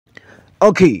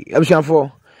Okay, I'm sure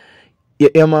for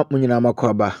Yama Munina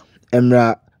Makwaba,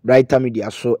 Emra Brighter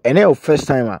Media. So, and your first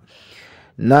timer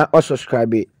now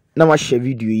subscribe it. Now, I share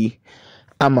video.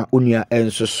 Ama unia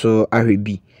enso so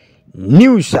RlP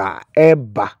news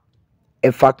eba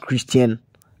efa Christian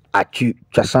Atsu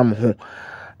twasam ho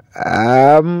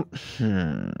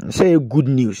say good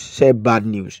news, say bad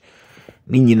news.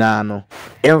 Ni nyina no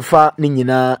emfa ni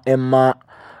nyina emma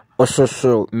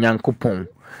ososo nyankopon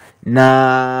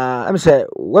na am say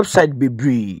website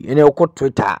bebree ene okọ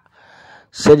Twitter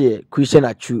say Christian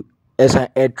Atsu esa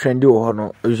e trend ho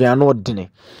no ojuano odene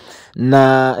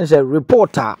na say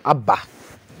reporter aba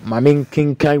Mamin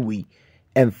King we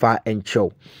emfa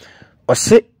encho or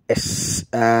say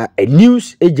a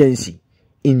news agency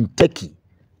in Turkey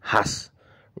has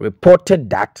reported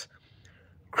that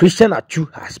Christian Atsu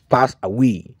has passed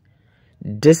away.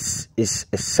 This is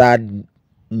a sad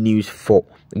news for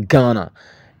Ghana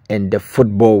and the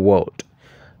football world.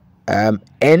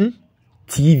 NTV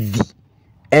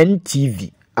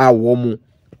awomu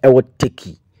ewo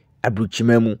Turkey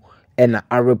abruchimemu and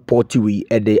a report we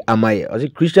at the amaye or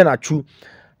Christian Atsu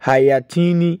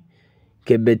hayatini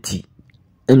kebeti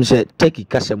mse Turkey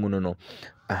kasemuno no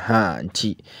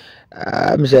nti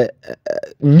mse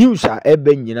news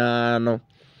ebe nyina no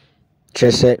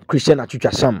chese Christian Atsu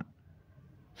twasam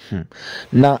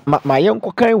na ma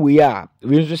yenko kan we a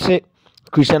we nso se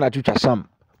Christian Atsu twasam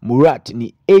Murat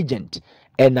ni agent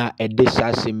ena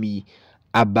edesasemi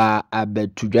aba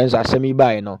abetudwansa asemi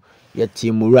bai no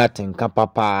yeti Murat nka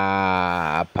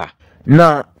papa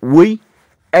na we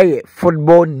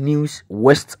football news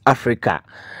West Africa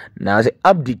now the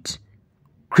update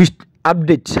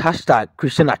hashtag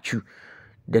Christian Atsu,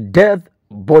 the dead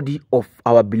body of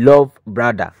our beloved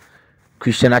brother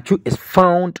Christian Atsu is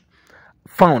found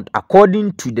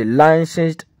according to the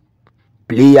licensed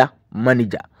player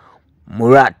manager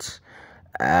Murat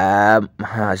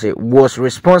was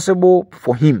responsible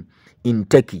for him in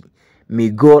Turkey. May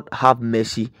God have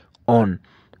mercy on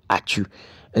Atsu.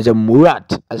 As a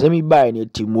Murat, as me buy any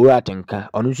Murat nka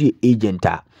onu so agent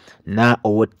na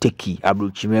owo Turkey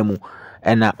abrochimemu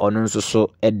na onu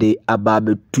so ede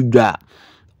ababe tudwa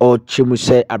o chemu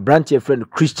se abranche friend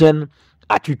Christian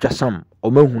Atsu twasam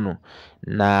o mahu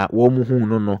na wo mu hu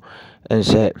no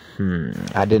ense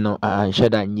ade no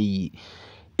anheda nyi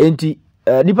enti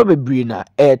nipa bebre na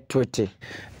twete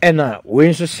na we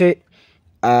nso se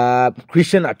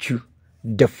Christian Atsu,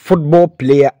 the football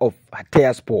player of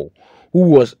Hatayspor who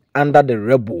was under the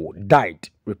rebel, died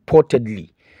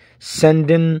reportedly,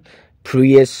 sending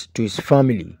prayers to his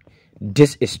family.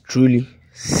 This is truly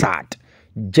sad.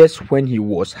 Just when he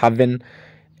was having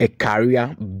a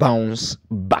career bounce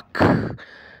back.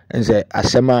 And say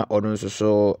asema odonso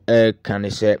so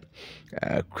can say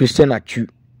Christian Atsu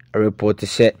report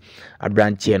say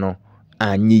abrantie no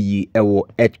anyi ewo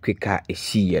earthquake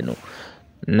esi no.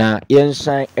 Na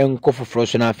yensan enko foforo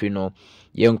so na afi no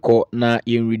yenko na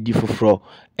yenredi foforo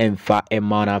emfa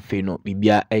ema na afi no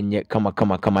bibia enye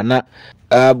kama na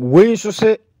we so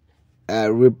say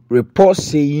report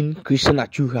saying Christian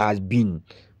Atsu has been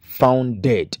found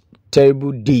dead.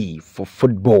 Terrible day for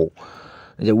football.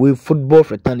 The way football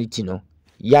fraternity no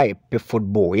ya pe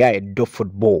football ya do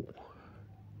football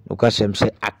because I'm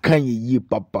say akan yi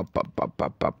papa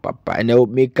and they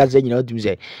make us you know to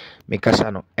say make us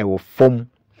no e wo form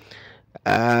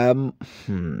Ghana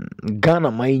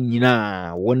mai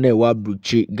nyina wona e wa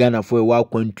bruche Ghana fo e wa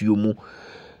kwantuo mu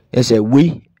yes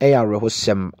we e ya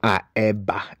rehosem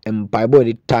eba empaibo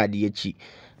de tade achi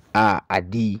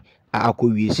adi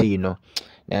akowie sei no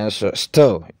so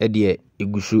still e de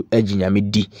egusu aginyame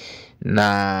di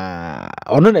na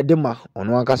ono na dema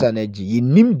ono akasa na agi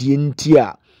yinim die nti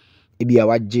a ebia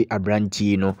wagye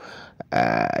abrantie no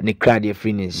ne krade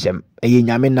free ne nsem eye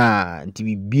nyame na nti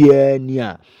bibia ni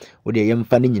a wo de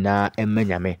yemfa ne nyina emma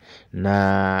nyame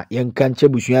na yenka nche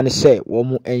busua ne se wo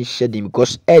mu enhye dem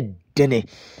because edene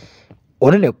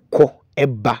ono ne kɔ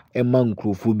eba emma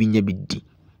nkrofo bi nya bidi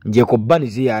nje ko ba ne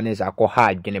zi ya ne sa kɔ ha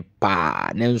adwene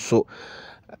pa nenso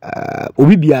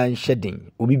obi bia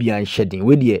nhedin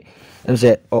we de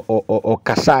nse o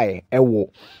kasae ewo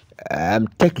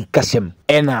Turkey kasem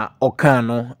ena okan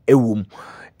no ewum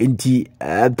enti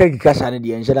Turkey kasa ne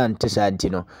de nheda ntesa anti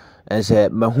no nse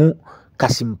mahu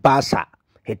Kasimpasa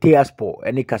Hatayspor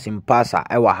ene Kasimpasa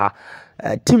ewa ha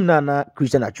team na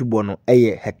Christian Atsu bo no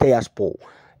eye Hatayspor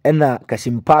ena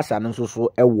Kasimpasa no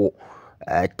so ewo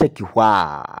Turkey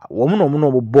hwa wo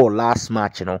no ball last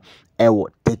match no ewo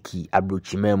Turkey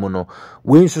abrochimemu no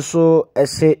we so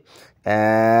ese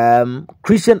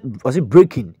Christian was it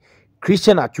breaking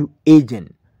Christian Atsu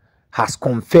agent has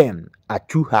confirmed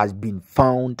Atsu has been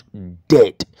found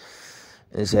dead.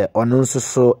 say ono nso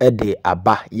so de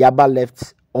aba yaba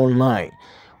left online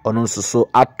ono nso so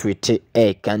atwete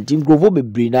kanti nkrofo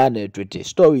bebre na na twete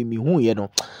story mi hu ye no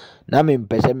na me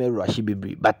mpese me rush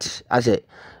bebre but I say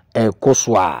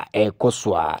ekoswa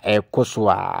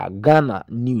Ghana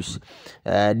news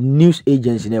news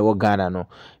agency na wo Ghana no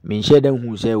me share dem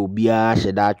hu say obi a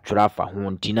sheda twra fa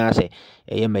ho ntina say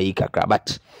eye mayi kakra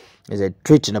but is a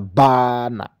tweet na ba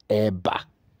na eba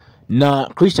na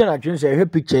Christian Atsu say he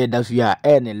picture that we are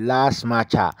in last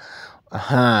match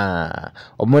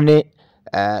omone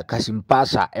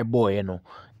kasimpasa eboye no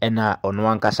ena ono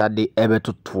ankasa de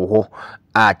ebetoto ho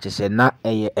a chese na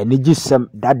eye enigisem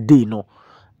that day no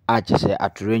a chese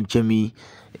aturenchemi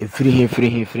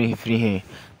free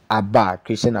aba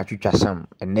Christian Atsu twasam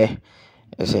ene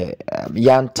say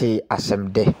yante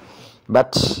asem de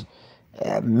but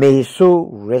may so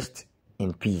rest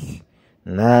in peace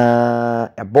na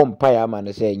ebompa ya ma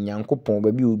ne say nyankopon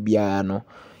ba bi obia no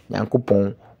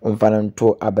nyankopon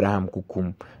omfananto Abraham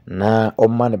kukum na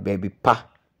omane baby pa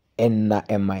enna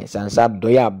emai sansa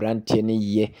doya abrantie ne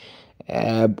ye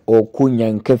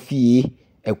okunyanka fie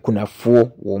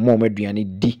ekunafo wo mo maduane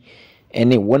di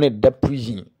ene wona da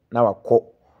prison na wakọ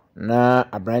na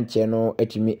abrantie no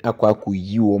etimi akwa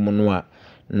yi wo mo no a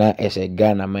na ese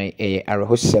Ghana man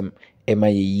arehosem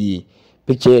emaye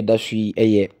picture da sui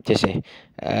tese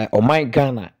my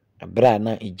Ghana bra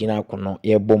na igina kono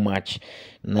yebo match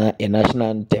na national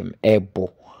anthem ebo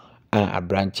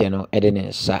abranche no edene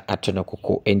nsa atono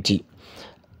koko enti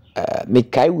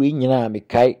mekai we nyina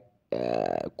mekai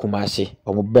kumase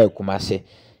omoba kumase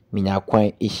minya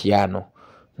kwan ehia no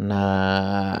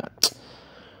na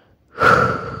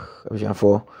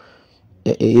objafo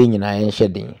nyina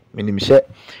enhedin menim se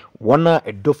wona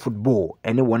edo football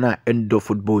ene wona endo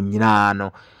football nyina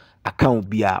no account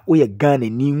bia wo ye Ghana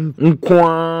ni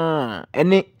nkwa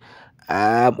ene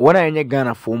wona enye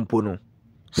Ghana fompo no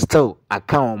still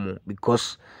account mo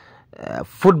because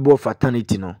football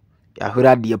fraternity no ya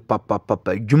hura de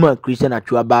papa juma Christian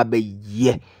Atsu aba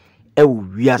ye ewo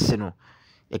wiase no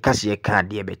e kase ye kan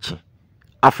de bechi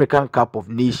African Cup of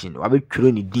Nation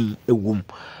wabetwero ni din ewom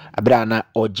abra na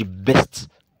oji best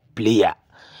player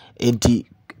enti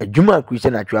juma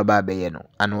Christian Atsu aba ye no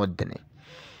ano dene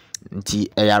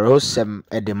nti eyarosem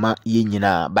edema ye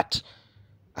nyina but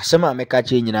asema meka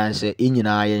che nyina nse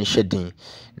nyina ye nhedin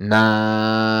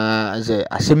na ze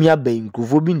asemia ben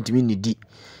krufo bi ntimi nidi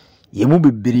yemu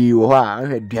bibiri wo ho a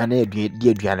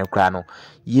aduane kra no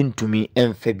yintumi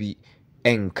emfa bi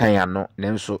enkan ya no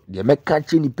nenso de meka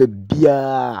che nipa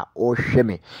bia o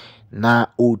hweme na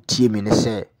o tie mi ne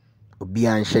se obi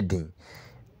an nhedin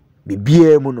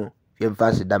bibia mu no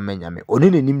yemfa se da manyame oni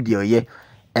nenim de oye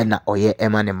ena oye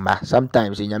emane mba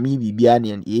sometimes nyame bibia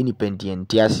ne ni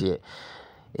pentienti ase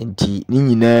enti ni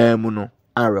nyina mu no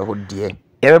areho de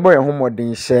yebebo ye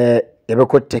homodin se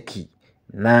yebeko Turkey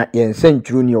na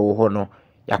yensentru ne wo ho no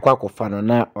yakwa kofa no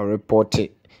na o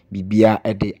report bibia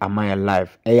ede amaya live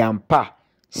eyampa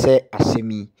se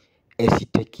asemi esi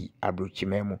Turkey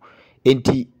abrochimemu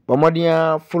enti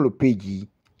pomodia follow page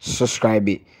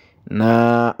subscribe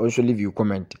na also leave you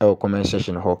comment comment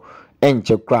section ho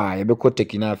enche kwa yebeko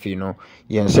Turkey na afi no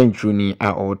yensentru ni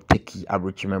a o Turkey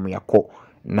abrochimemu yakọ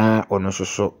na ono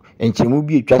soso enchemu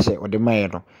bi etwa se ode maye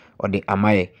no ode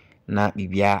amaye na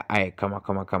bibia aye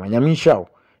kama nyame hwaw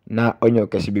na onye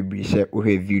okese bebiri se o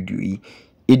he video yi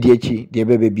edi echi de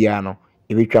bebe bia no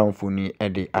ebetwa mfoni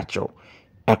ede acho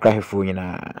akra hefo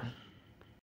nyina